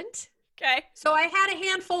promised I wouldn't. Okay. So I had a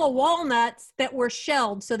handful of walnuts that were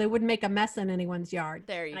shelled so they wouldn't make a mess in anyone's yard.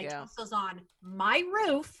 There you and go. I tossed those on my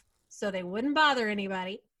roof so they wouldn't bother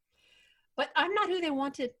anybody. But I'm not who they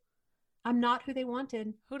wanted. I'm not who they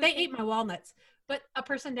wanted. Who did They they- ate my walnuts. But a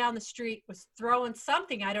person down the street was throwing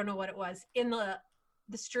something, I don't know what it was, in the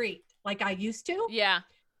street like I used to. Yeah.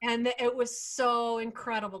 And it was so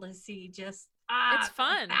incredible to see just It's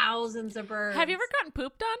fun. thousands of birds. Have you ever gotten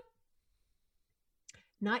pooped on?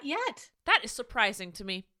 Not yet. That is surprising to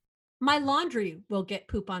me. My laundry will get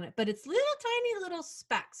poop on it, but it's tiny little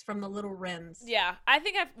specks from the little wrens. Yeah. I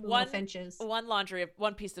think I've the little finches.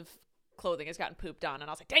 one piece of clothing has gotten pooped on and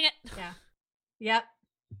I was like, dang it. Yeah. Yep.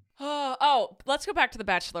 Oh, let's go back to The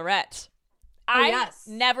Bachelorette. Oh, I yes.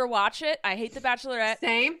 never watch it. I hate The Bachelorette.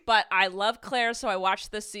 Same. But I love Claire, so I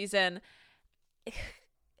watched this season.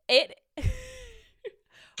 It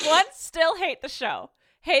one, still hate the show.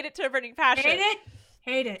 Hate it to a burning passion. Hate it.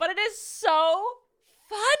 Hate it. But it is so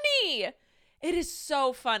funny. It is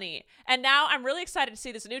so funny. And now I'm really excited to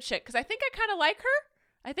see this new chick because I think I kind of like her.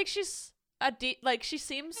 I think she's she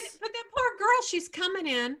seems But that poor girl, she's coming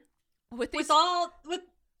in with these. with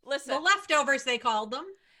Listen, the leftovers they called them.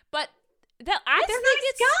 but I They're think nice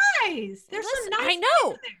it's guys. There's some Listen, nice I know.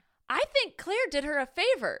 guys in there. I think Claire did her a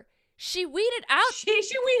favor. She weeded out. She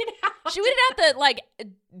weeded out. She weeded out the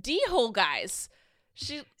D-hole guys.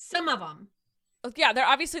 Some of them. Yeah,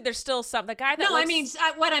 there's still some. The guy that No, I looks- mean,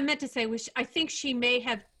 what I meant to say was I think she may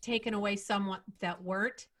have taken away someone that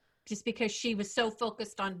weren't just because she was so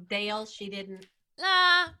focused on Dale. She didn't.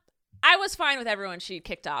 Nah, I was fine with everyone she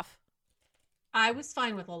kicked off. I was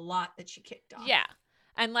fine with a lot that she kicked off. Yeah.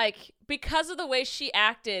 And like, because of the way she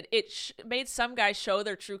acted, it made some guys show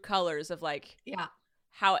their true colors of like Yeah.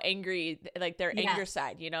 how angry, like their anger Yes.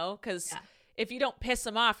 side, because Yeah. if you don't piss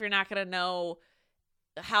them off, you're not going to know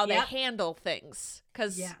how they Yep. handle things.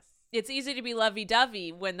 Because Yes. it's easy to be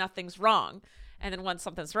lovey-dovey when nothing's wrong. And then when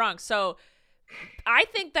something's wrong. So I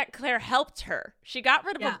think that Claire helped her. She got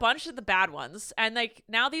rid of Yeah. a bunch of the bad ones. And like,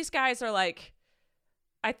 now these guys are like,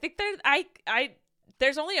 I think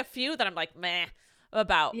there's only a few that I'm like, meh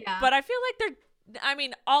about. Yeah. But I feel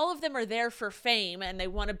like all of them are there for fame and they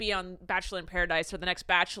want to be on Bachelor in Paradise or the next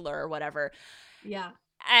Bachelor or whatever. Yeah.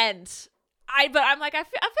 And I'm like, I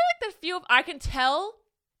feel like the few I can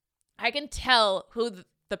tell who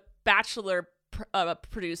the Bachelor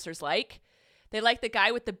producers like. They like the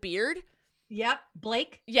guy with the beard. Yep.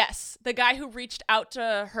 Blake. Yes, the guy who reached out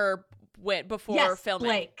to her before Yes, filming.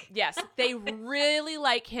 Blake. Yes, they really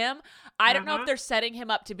like him. I don't know Uh-huh. if they're setting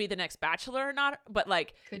him up to be the next Bachelor or not, but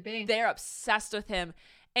like Could be. they're obsessed with him.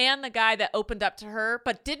 And the guy that opened up to her,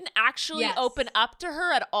 but didn't actually Yes. open up to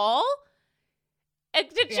her at all. And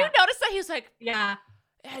did you Yeah. notice that he was like, Yeah.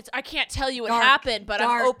 I can't tell you what Dark, happened, but I'm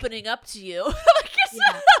dark. opening up to you. Like it's,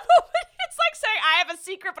 Yeah. it's like saying I have a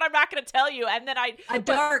secret, but I'm not going to tell you. And then A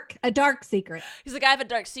dark secret. he's like, I have a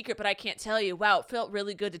dark secret, but I can't tell you. Wow, it felt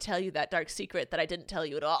really good to tell you that dark secret that I didn't tell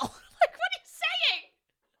you at all. Like, what are you saying?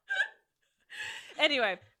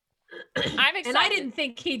 Anyway, I'm excited. And I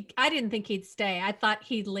didn't think he'd stay. I thought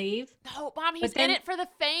he'd leave. No, Mom, he's then- in it for the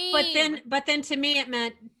fame. But then to me it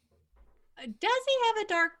meant, does he have a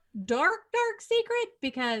dark secret?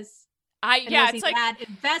 Because yeah, was it's he like, that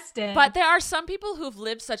invested? but there are some people who've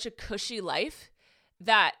lived such a cushy life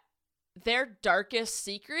that their darkest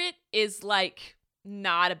secret is like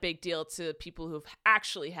not a big deal to people who've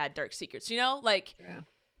actually had dark secrets, you know? Like,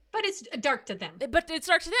 But it's dark to them. but it's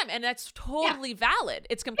dark to them, and that's totally valid.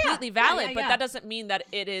 It's completely Yeah, valid, yeah, but yeah. that doesn't mean that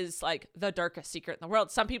it is like the darkest secret in the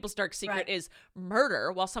world. Some people's dark secret Right. is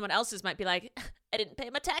murder, while someone else's might be like, I didn't pay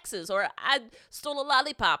my taxes, or I stole a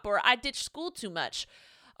lollipop, or I ditched school too much,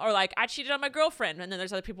 or like I cheated on my girlfriend. And then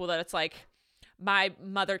there's other people that it's like, my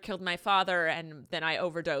mother killed my father, and then I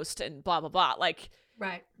overdosed, and blah blah blah. Like,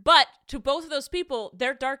 Right. but to both of those people,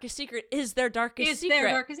 their darkest secret is their darkest Is secret. their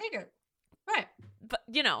darkest secret. Right. But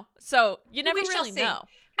you know, so you never We shall really see. know.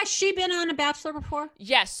 Has she been on a Bachelor before?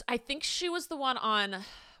 Yes, I think she was the one on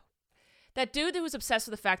that dude that was obsessed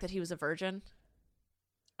with the fact that he was a virgin.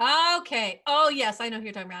 Okay. Oh yes, I know who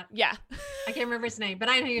you're talking about. Yeah. I can't remember his name, but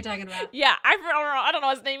I know who you're talking about. Yeah, I don't know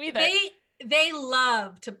his name either. They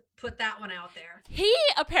love to put that one out there. He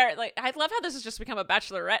apparently, I love how this has just become a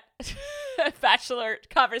bachelor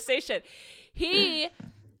conversation. He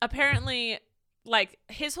apparently, like,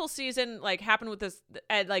 his whole season like happened with this,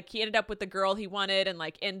 and like he ended up with the girl he wanted, and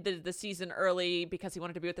like ended the season early because he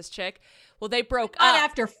wanted to be with this chick. Well, they broke Not up.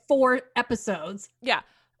 after 4 episodes. Yeah.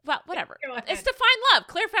 Well, whatever. Go ahead. It's to find love.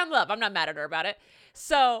 Claire found love. I'm not mad at her about it.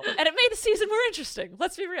 So, and it made the season more interesting.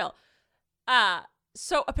 Let's be real.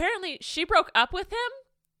 So apparently she broke up with him,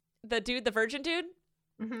 the virgin dude.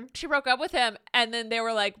 Mm-hmm. She broke up with him, and then they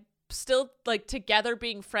were like still like together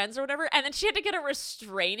being friends or whatever. And then she had to get a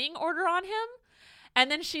restraining order on him. And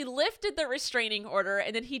then she lifted the restraining order,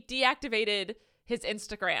 and then he deactivated his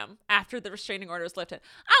Instagram after the restraining order was lifted.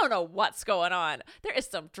 I don't know what's going on. There is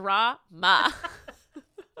some drama.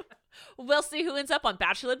 We'll see who ends up on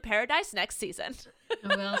Bachelor in Paradise next season.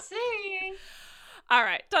 We'll see. All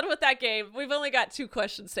right, done with that game. We've only got 2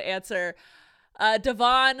 questions to answer.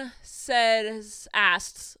 Devon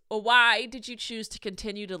asks, well, why did you choose to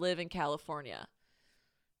continue to live in California?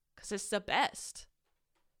 Because it's the best.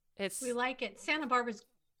 We like it. Santa Barbara's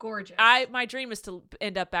gorgeous. My dream is to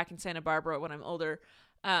end up back in Santa Barbara when I'm older.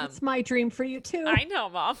 That's my dream for you too. I know,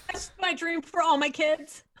 Mom. That's my dream for all my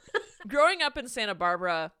kids. Growing up in Santa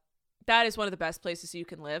Barbara, that is one of the best places you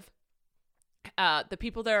can live. The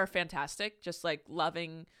people there are fantastic, just like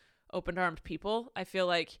loving, open-armed people. I feel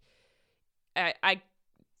like I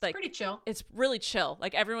like Pretty chill. it's really chill.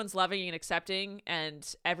 Like everyone's loving and accepting, and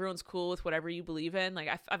everyone's cool with whatever you believe in. Like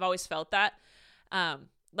I've always felt that.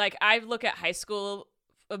 Like I look at high school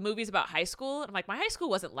movies about high school, and I'm like, my high school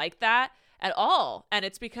wasn't like that at all. And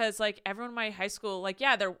it's because like everyone in my high school, like,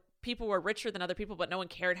 yeah, people were richer than other people, but no one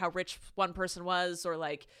cared how rich one person was, or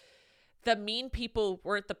like the mean people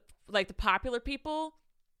weren't the popular people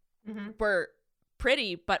were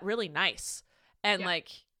pretty but really nice. And like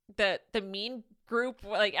the mean group,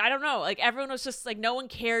 like, I don't know, like everyone was just like, no one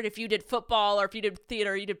cared if you did football or if you did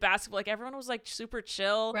theater or you did basketball. Like everyone was like super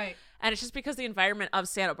chill. Right. And it's just because the environment of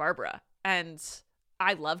Santa Barbara, and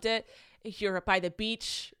I loved it. You're by the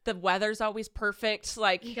beach, the weather's always perfect.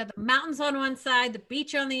 Like You got the mountains on one side, the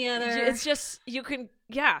beach on the other. it's just,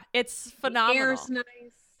 it's phenomenal. Air's nice.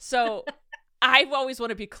 So I've always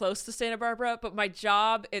wanted to be close to Santa Barbara, but my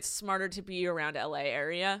job, it's smarter to be around LA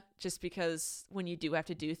area, just because when you do have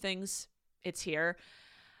to do things, it's here.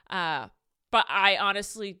 But I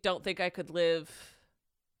honestly don't think I could live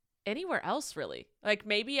anywhere else, really. Like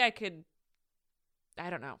maybe I could, I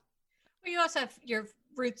don't know. Well, you also have your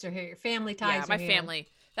roots are here, your family ties. Yeah, are my here. family.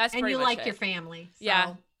 That's and pretty you much like it. your family. So.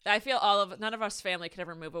 Yeah, I feel none of us family could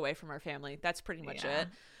ever move away from our family. That's pretty much it.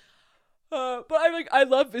 But I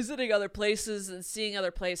love visiting other places and seeing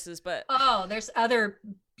other places. But there's other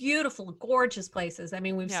beautiful, gorgeous places. I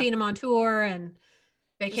mean, we've Yeah. seen them on tour and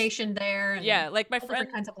vacationed there. And yeah, like my all different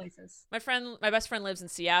friend, kinds of places. my best friend lives in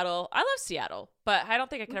Seattle. I love Seattle, but I don't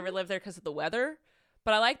think I could ever live there because of the weather.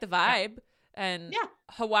 But I like the vibe. And Yeah.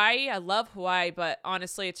 Hawaii, I love Hawaii, but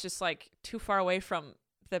honestly, it's just like too far away from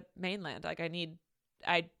the mainland. Like I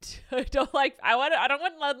don't want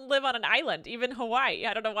to live on an island, even Hawaii.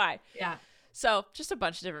 I don't know why. Yeah. So just a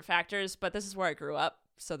bunch of different factors, but this is where I grew up.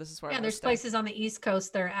 So this is where Yeah, there's places on the East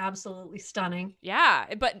Coast that are absolutely stunning.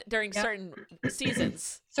 Yeah, but during Yep. certain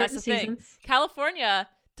seasons. Certain That's the thing. seasons. California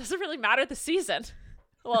doesn't really matter the season.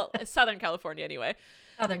 Well, it's Southern California anyway.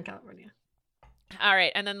 Southern California. All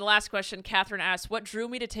right, and then the last question, Catherine asked, what drew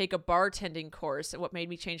me to take a bartending course and what made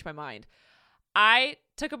me change my mind? I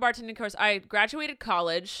took a bartending course. I graduated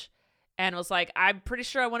college and was like, I'm pretty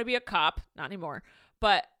sure I want to be a cop. Not anymore.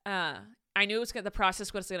 But I knew the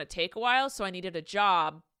process was going to take a while, so I needed a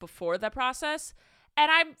job before the process.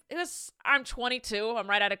 And I'm 22. I'm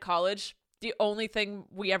right out of college. The only thing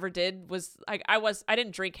we ever did was like I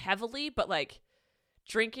didn't drink heavily, but like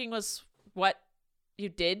drinking was what you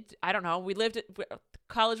did. I don't know.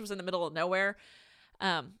 College was in the middle of nowhere.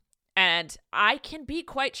 And I can be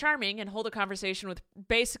quite charming and hold a conversation with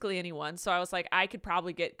basically anyone. So I was like, I could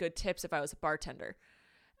probably get good tips if I was a bartender.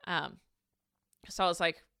 So I was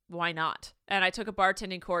like, why not? And I took a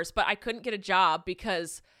bartending course, but I couldn't get a job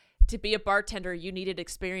because to be a bartender, you needed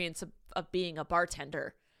experience of being a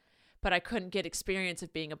bartender. But I couldn't get experience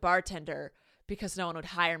of being a bartender because no one would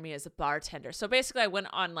hire me as a bartender. So basically I went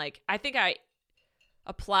on I think I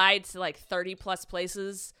applied to 30 plus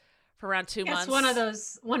places for around 2 months. It's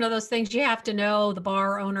one of those things you have to know the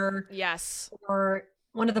bar owner. Yes. Or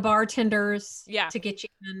one of the bartenders. Yeah. To get you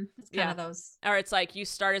in. It's kind of those. Or it's like you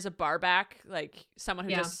start as a bar back, like someone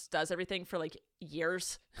who Yeah. just does everything for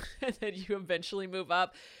years, and then you eventually move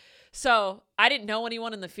up. So I didn't know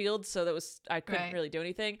anyone in the field, so I couldn't Right. really do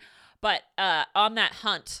anything. But on that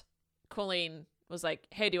hunt, Colleen was like,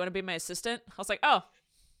 "Hey, do you want to be my assistant?" I was like, "Oh,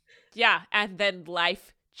 yeah." And then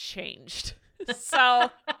life changed. So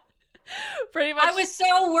pretty much, I was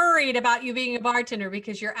so worried about you being a bartender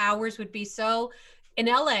because your hours would be so in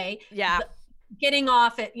LA. yeah. Getting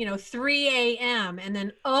off at 3 a.m. and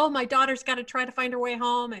then my daughter's got to try to find her way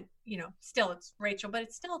home, and still it's Rachel, but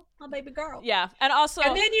it's still a baby girl. Yeah. And also,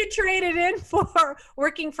 And then you traded in for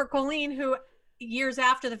working for Colleen, who years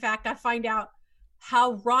after the fact I find out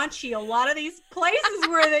how raunchy a lot of these places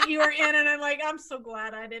were that you were in, and I'm like, I'm so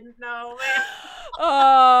glad I didn't know.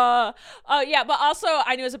 Yeah, but also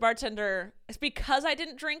I knew as a bartender, it's because I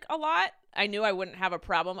didn't drink a lot, I knew I wouldn't have a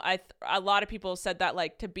problem. A lot of people said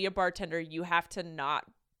that to be a bartender, you have to not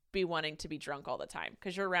be wanting to be drunk all the time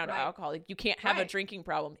because you're around Right. alcohol. You can't have a Right. drinking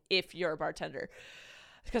problem if you're a bartender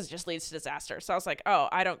because it just leads to disaster. So I was like, oh,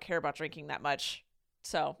 I don't care about drinking that much.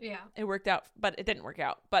 So Yeah. it worked out, but it didn't work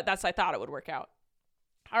out. But I thought it would work out.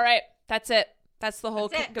 All right, that's it. That's the whole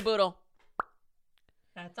That's it. caboodle.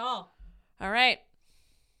 That's all. All right,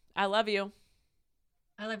 I love you.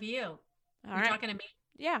 I love you. All You're right, talking to me?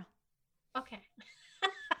 yeah. Okay.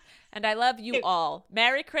 And I love you all.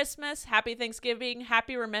 Merry Christmas, Happy Thanksgiving,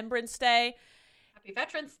 Happy Remembrance Day, Happy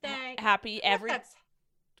Veterans Day. Happy That's-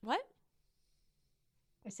 what?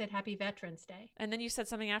 I said Happy Veterans Day. And then you said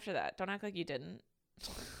something after that. Don't act like you didn't.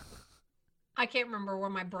 I can't remember where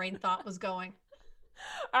my brain thought was going.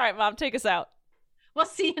 All right, Mom, take us out. We'll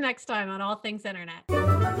see you next time on All Things Internet.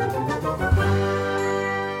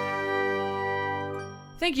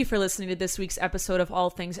 Thank you for listening to this week's episode of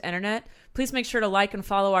All Things Internet. Please make sure to like and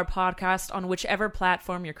follow our podcast on whichever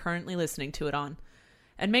platform you're currently listening to it on.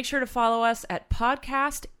 And make sure to follow us at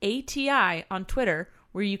Podcast ATI on Twitter,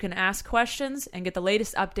 where you can ask questions and get the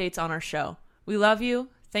latest updates on our show. We love you.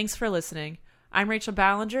 Thanks for listening. I'm Rachel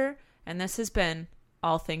Ballinger, and this has been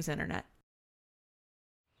All Things Internet.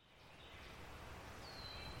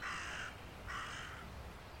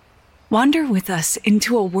 Wander with us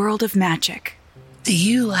into a world of magic. Do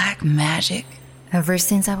you like magic? Ever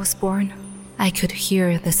since I was born, I could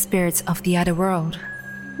hear the spirits of the other world.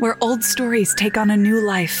 Where old stories take on a new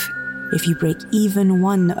life. If you break even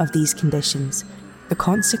one of these conditions, the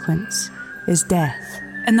consequence is death.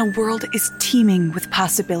 And the world is teeming with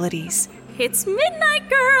possibilities. It's midnight,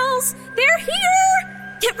 girls! They're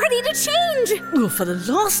here! Get ready to change! Well, for the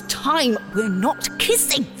last time, we're not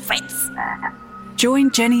kissing, Fritz.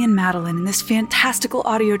 Join Jenny and Madeline in this fantastical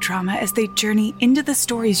audio drama as they journey into the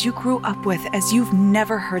stories you grew up with as you've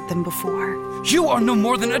never heard them before. You are no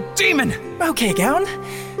more than a demon! Okay, Gown.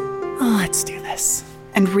 Let's do this.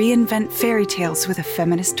 And reinvent fairy tales with a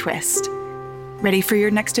feminist twist. Ready for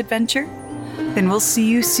your next adventure? Then we'll see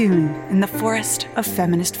you soon in the forest of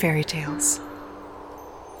feminist fairy tales.